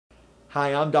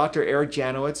Hi, I'm Dr. Eric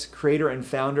Janowitz, creator and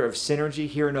founder of Synergy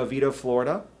here in Oviedo,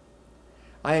 Florida.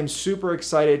 I am super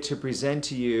excited to present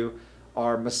to you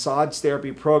our massage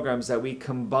therapy programs that we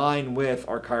combine with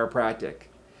our chiropractic.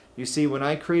 You see, when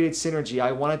I created Synergy,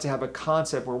 I wanted to have a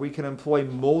concept where we can employ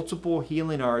multiple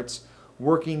healing arts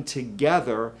working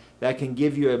together that can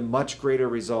give you a much greater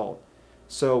result.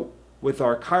 So with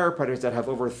our chiropractors that have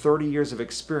over 30 years of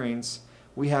experience,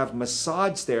 we have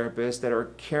massage therapists that are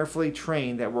carefully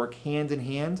trained that work hand in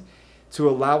hand to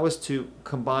allow us to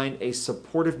combine a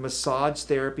supportive massage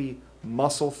therapy,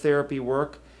 muscle therapy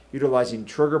work, utilizing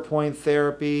trigger point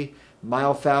therapy,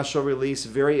 myofascial release,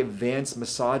 very advanced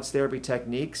massage therapy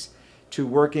techniques to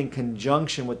work in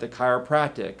conjunction with the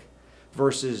chiropractic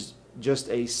versus just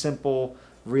a simple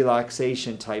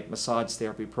relaxation type massage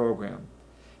therapy program.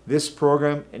 This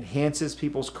program enhances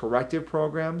people's corrective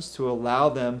programs to allow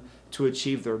them to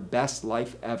achieve their best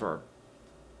life ever.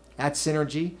 At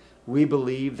Synergy, we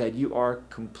believe that you are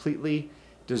completely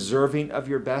deserving of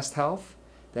your best health,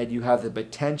 that you have the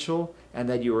potential, and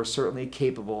that you are certainly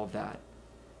capable of that.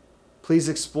 Please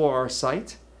explore our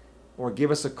site or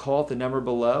give us a call at the number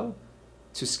below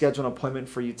to schedule an appointment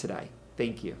for you today.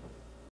 Thank you.